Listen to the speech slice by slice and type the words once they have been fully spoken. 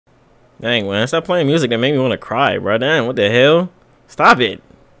Dang, man, stop playing music that made me want to cry, bro. Damn, what the hell? Stop it.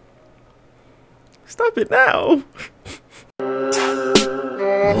 Stop it now.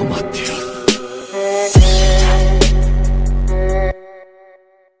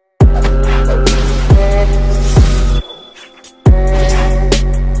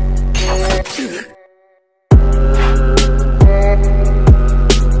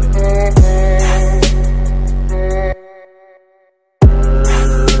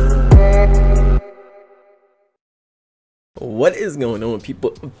 What is going on,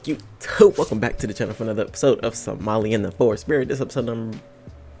 people of YouTube? Welcome back to the channel for another episode of Somali and the Four Spirit. This episode number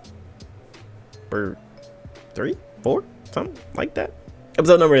 3, 4, something like that.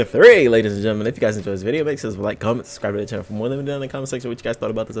 Episode number 3, ladies and gentlemen. If you guys enjoyed this video, make sure to like, comment, subscribe to the channel for more. Let me know in the comment section what you guys thought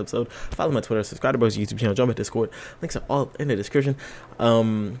about this episode. Follow my Twitter, subscribe to both YouTube channel, join my Discord. Links are all in the description.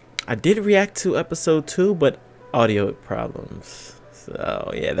 I did react to episode 2, but audio problems.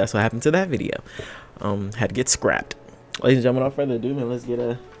 So yeah, that's what happened to that video. Had to get scrapped. Ladies and gentlemen, without further ado, man, let's get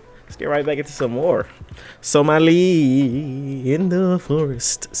right back into some more Somali in the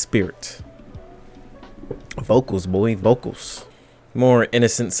Forest Spirit. Vocals, boy, vocals. More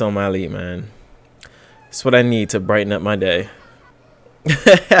innocent Somali, man. That's what I need to brighten up my day. She's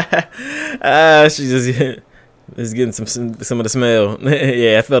just getting some of the smell.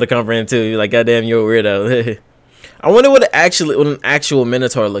 Yeah, I felt the comprehend too. You're like, goddamn, you're a weirdo. I wonder what an actual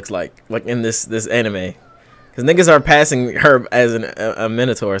Minotaur looks like in this anime. Cause niggas are passing her as a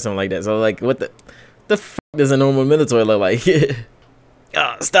Minotaur or something like that. So like, what the f does a normal Minotaur look like?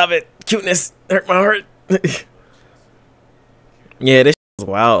 Oh, stop it! Cuteness hurt my heart. Yeah, this was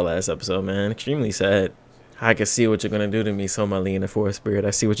wild last episode, man. Extremely sad. I can see what you're gonna do to me, Somali in the Forest Spirit.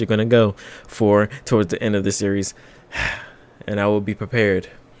 I see what you're gonna go for towards the end of the series, and I will be prepared.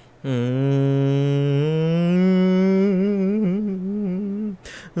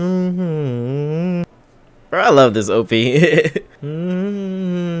 Bro, I love this OP.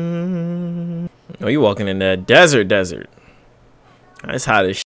 Oh, you walking in that desert. That's hot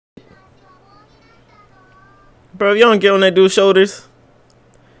as shit. Bro, if you don't get on that dude's shoulders,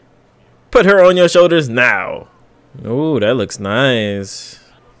 put her on your shoulders now. Oh, that looks nice.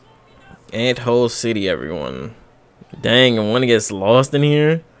 Ant hole city, everyone. Dang, and one gets lost in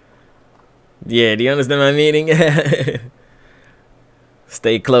here. Yeah, do you understand my meaning?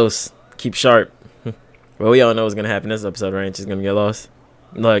 Stay close. Keep sharp. Well, we all know what's gonna happen this episode, right? She's gonna get lost.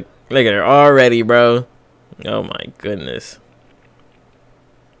 Look at her already, bro. Oh my goodness.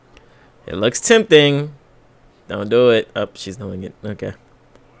 It looks tempting. Don't do it. Oh, she's doing it. Okay.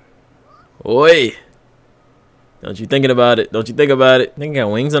 Oi. Don't you thinking about it. Don't you think about it. Think he got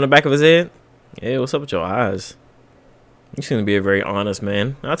wings on the back of his head? Yeah, what's up with your eyes? You seem to be a very honest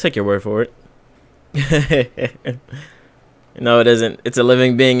man. I'll take your word for it. No, it isn't. It's a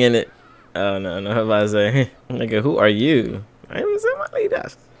living being in it. Oh no, how about I say, nigga, who are you? I am Somali.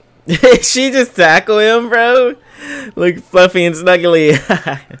 She just tackle him, bro. Look fluffy and snuggly.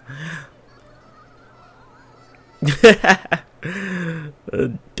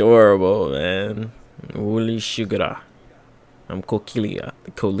 Adorable, man. Woolly sugar. I'm Kokila.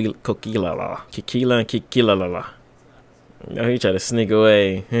 Kokila. Kikila and Kikila. No, he tried to sneak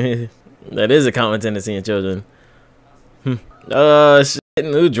away. That is a common tendency in children. Oh shit,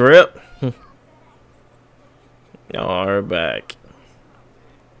 new drip. Y'all are back.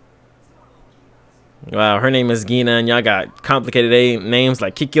 Wow, her name is Gina, and y'all got complicated names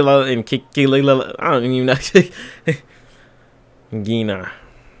like Kikila and Kikila. I don't even know. Gina.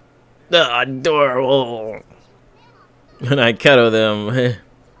 Adorable. And I cuddle them.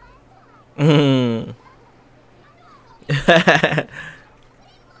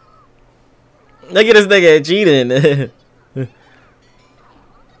 Look at this nigga cheating.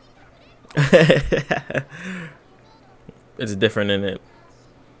 It's different in it.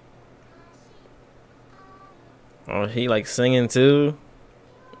 Oh, he like singing too.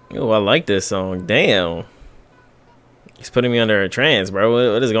 Oh, I like this song. Damn, he's putting me under a trance,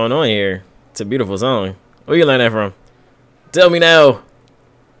 bro. What is going on here? It's a beautiful song. Where you learn that from? Tell me now.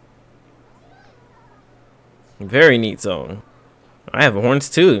 Very neat song. I have horns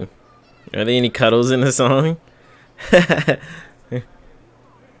too. Are there any cuddles in the song?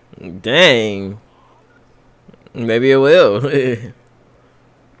 Dang. Maybe it will.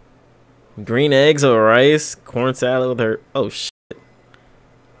 Green eggs or rice, corn salad with her. Oh shit.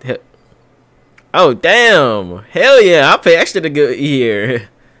 Oh damn. Hell yeah. I'll pay extra to go here.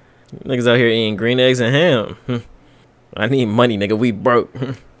 Niggas out here eating green eggs and ham. I need money, nigga. We broke.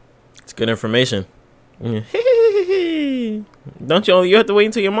 It's good information. Don't you have to wait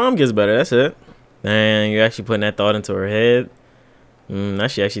until your mom gets better. That's it. Dang, you're actually putting that thought into her head. Now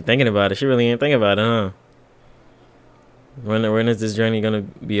she actually thinking about it. She really ain't thinking about it, huh? When is this journey gonna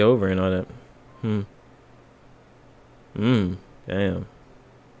be over and all that? Damn.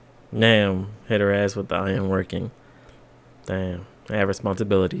 Damn. Hit her ass with the I am working. Damn. I have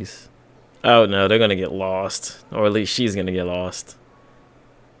responsibilities. Oh no, they're gonna get lost. Or at least she's gonna get lost.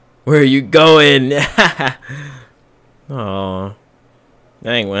 Where are you going? Oh.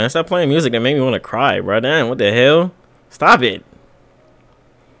 Dang, man. Stop playing music that made me want to cry, bro. Damn, what the hell? Stop it.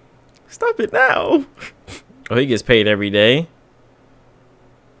 Stop it now. Oh, he gets paid every day.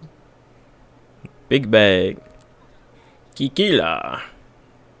 Big bag. Kikila.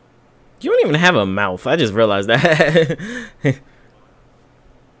 You don't even have a mouth. I just realized that.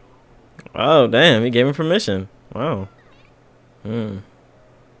 Oh, damn. He gave him permission. Wow. He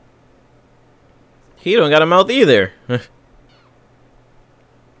don't got a mouth either.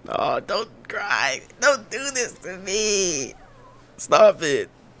 Oh, don't cry. Don't do this to me. Stop it.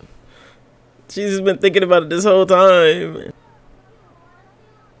 She's been thinking about it this whole time.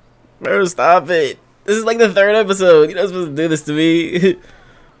 Bro, stop it. This is like the 3rd episode. You're not supposed to do this to me.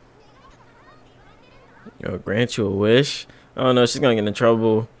 Yo, grant you a wish. Oh no, she's gonna get in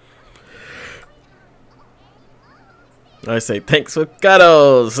trouble. I say thanks for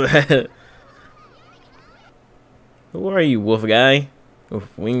cuddles. Who are you, wolf guy?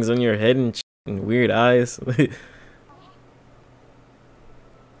 With wings on your head and weird eyes.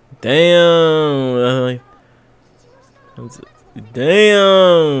 Damn.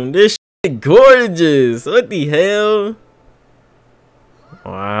 Damn. This shit gorgeous. What the hell?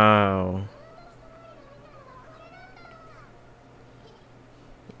 Wow.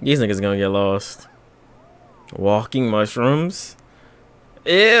 These niggas gonna get lost. Walking mushrooms?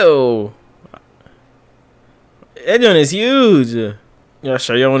 Ew. That joint is huge. Y'all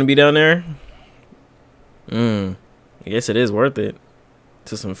sure y'all want to be down there? I guess it is worth it.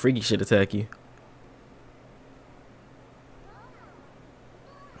 To some freaky shit attack you.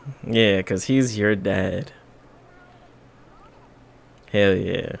 Yeah, because he's your dad. Hell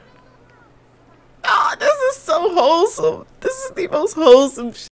yeah. Oh, this is so wholesome. This is the most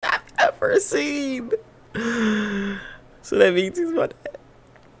wholesome shit I've ever seen. So that means he's my dad.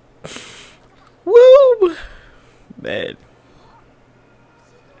 Woo! Man.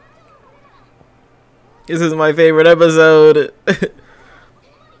 This is my favorite episode.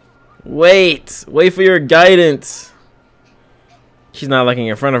 Wait for your guidance. She's not looking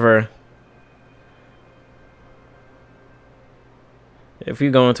in front of her. If we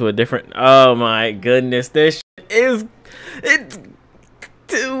go into a different, oh my goodness, this shit is, it's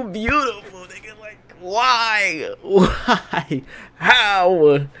too beautiful, nigga. Like, why,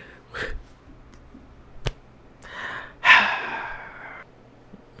 how?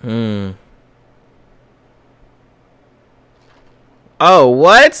 Oh,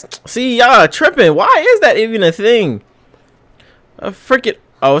 what? See, y'all tripping. Why is that even a thing? A freaking...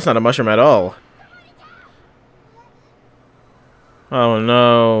 Oh, it's not a mushroom at all. Oh,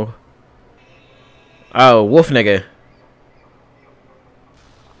 no. Oh, wolf nigga.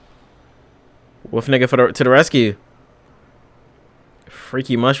 Wolf nigga to the rescue.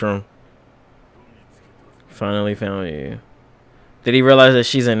 Freaky mushroom. Finally found you. Did he realize that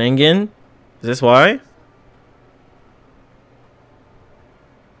she's an Ingen? Is this why?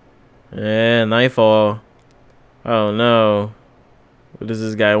 Yeah, nightfall. Oh no. What does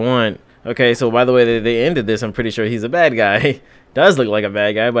this guy want? Okay, so by the way they ended this, I'm pretty sure he's a bad guy. Does look like a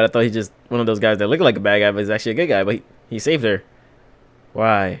bad guy, but I thought he's just one of those guys that look like a bad guy, but he's actually a good guy. But he saved her.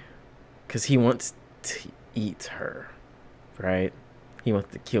 Why? Because he wants to eat her. Right? He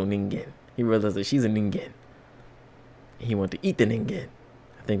wants to kill Ningen. He realized that she's a Ningen. He wants to eat the Ningen.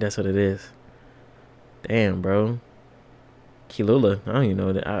 I think that's what it is. Damn, bro. Kilula, I don't even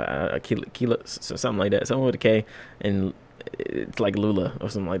know that. Kila, something like that. Something with a K, and it's like Lula or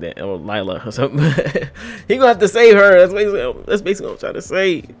something like that, or Lila or something. He gonna have to save her. That's basically what I'm trying to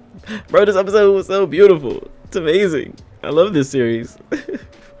say, bro. This episode was so beautiful. It's amazing. I love this series.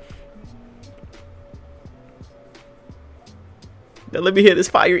 Now let me hear this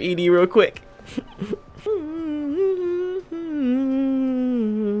fire ED real quick.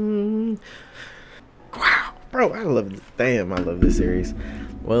 Bro, I love this. Damn, I love this series.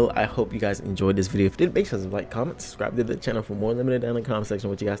 Well, I hope you guys enjoyed this video. If you did, make sure to like, comment, subscribe to the channel for more. Let me know down in the comment section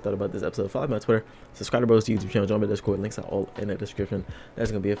what you guys thought about this episode. Follow me on Twitter, subscribe to Bro's YouTube channel, join my Discord. Links are all in the description.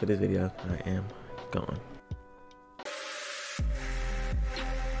 That's gonna be it for this video. I am gone.